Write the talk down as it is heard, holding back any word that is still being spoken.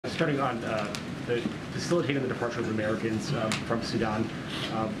starting on the facilitating the departure of Americans from Sudan.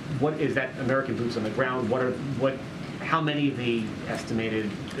 What is that American boots on the ground? How many of the estimated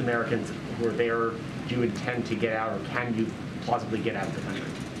Americans who are there do you intend to get out, or can you plausibly get out of the country?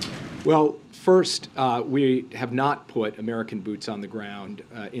 Well, first, we have not put American boots on the ground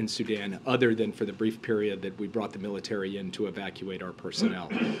in Sudan, other than for the brief period that we brought the military in to evacuate our personnel.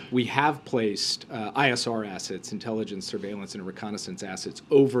 We have placed ISR assets, intelligence, surveillance, and reconnaissance assets,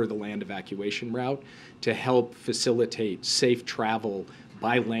 over the land evacuation route to help facilitate safe travel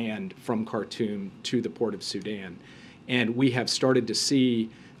by land from Khartoum to the port of Sudan. And we have started to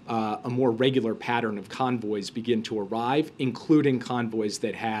see a more regular pattern of convoys begin to arrive, including convoys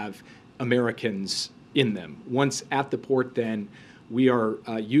that have Americans in them. Once at the port, then, we are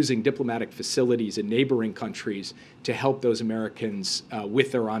using diplomatic facilities in neighboring countries to help those Americans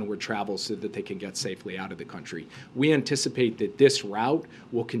with their onward travel so that they can get safely out of the country. We anticipate that this route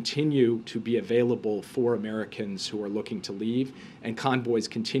will continue to be available for Americans who are looking to leave, and convoys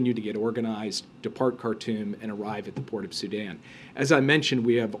continue to get organized, depart Khartoum, and arrive at the port of Sudan. As I mentioned,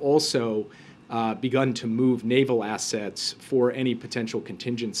 we have also begun to move naval assets for any potential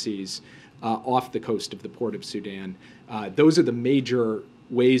contingencies off the coast of the port of Sudan. Those are the major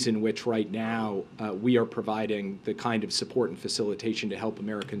ways in which right now we are providing the kind of support and facilitation to help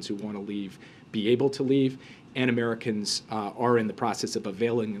Americans who want to leave be able to leave, and Americans are in the process of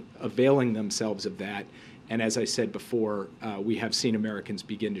availing themselves of that. And as I said before, we have seen Americans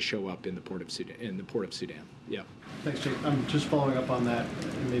begin to show up in the port of Sudan. Yeah. Thanks, Jake. I'm just following up on that,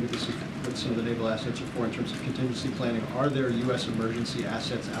 and maybe this is what some of the naval assets are for in terms of contingency planning. Are there U.S. emergency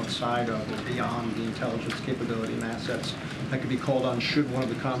assets outside of or beyond the intelligence capability and assets that could be called on should one of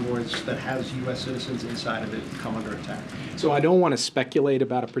the convoys that has U.S. citizens inside of it come under attack? So I don't want to speculate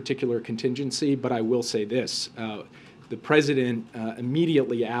about a particular contingency, but I will say this. The president,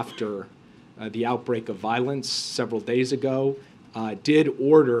 immediately after the outbreak of violence several days ago, did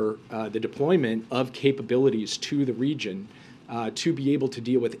order the deployment of capabilities to the region to be able to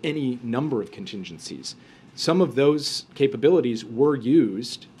deal with any number of contingencies. Some of those capabilities were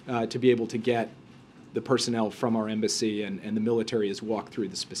used to be able to get the personnel from our embassy, and the military has walked through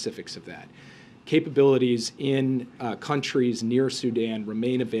the specifics of that. Capabilities in countries near Sudan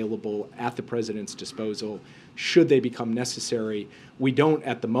remain available at the president's disposal should they become necessary. We don't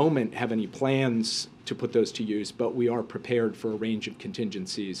at the moment have any plans to put those to use, but we are prepared for a range of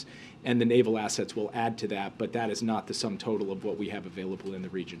contingencies, and the naval assets will add to that, but that is not the sum total of what we have available in the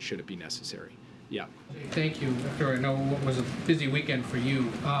region should it be necessary. Yeah. Thank you. After I know what was a busy weekend for you,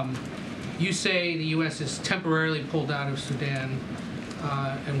 you say the U.S. is temporarily pulled out of Sudan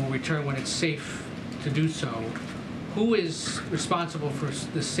and will return when it's safe to do so. Who is responsible for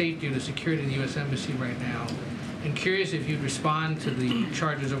the safety or the security of the U.S. Embassy right now? And curious if you'd respond to the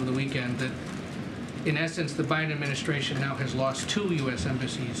charges over the weekend that, in essence, the Biden administration now has lost 2 U.S.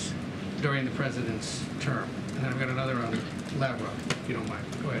 embassies during the president's term. And I've got another on Lavrov, if you don't mind.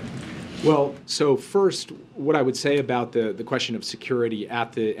 Go ahead. Well, so first, what I would say about the question of security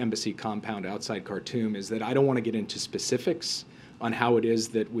at the embassy compound outside Khartoum is that I don't want to get into specifics on how it is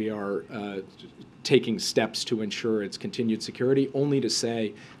that we are taking steps to ensure its continued security, only to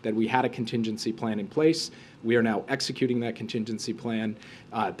say that we had a contingency plan in place. We are now executing that contingency plan.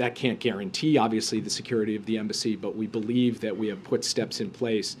 That can't guarantee, obviously, the security of the embassy, but we believe that we have put steps in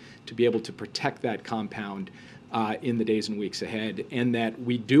place to be able to protect that compound in the days and weeks ahead, and that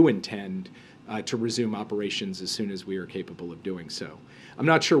we do intend to resume operations as soon as we are capable of doing so. I'm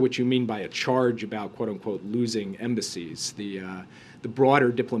not sure what you mean by a charge about, quote unquote, losing embassies. The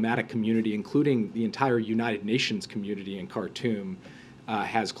broader diplomatic community, including the entire United Nations community in Khartoum,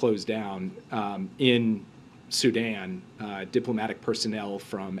 has closed down. In Sudan, diplomatic personnel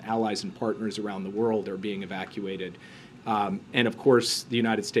from allies and partners around the world are being evacuated. And of course, the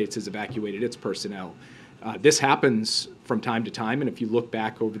United States has evacuated its personnel. This happens from time to time, and if you look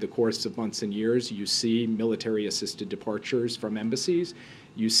back over the course of months and years, you see military-assisted departures from embassies.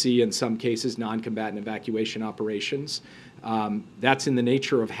 You see, in some cases, non-combatant evacuation operations. That's in the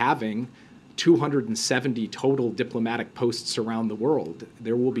nature of having 270 total diplomatic posts around the world.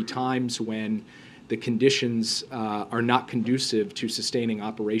 There will be times when the conditions are not conducive to sustaining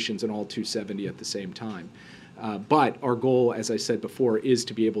operations in all 270 at the same time. But our goal, as I said before, is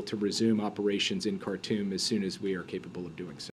to be able to resume operations in Khartoum as soon as we are capable of doing so.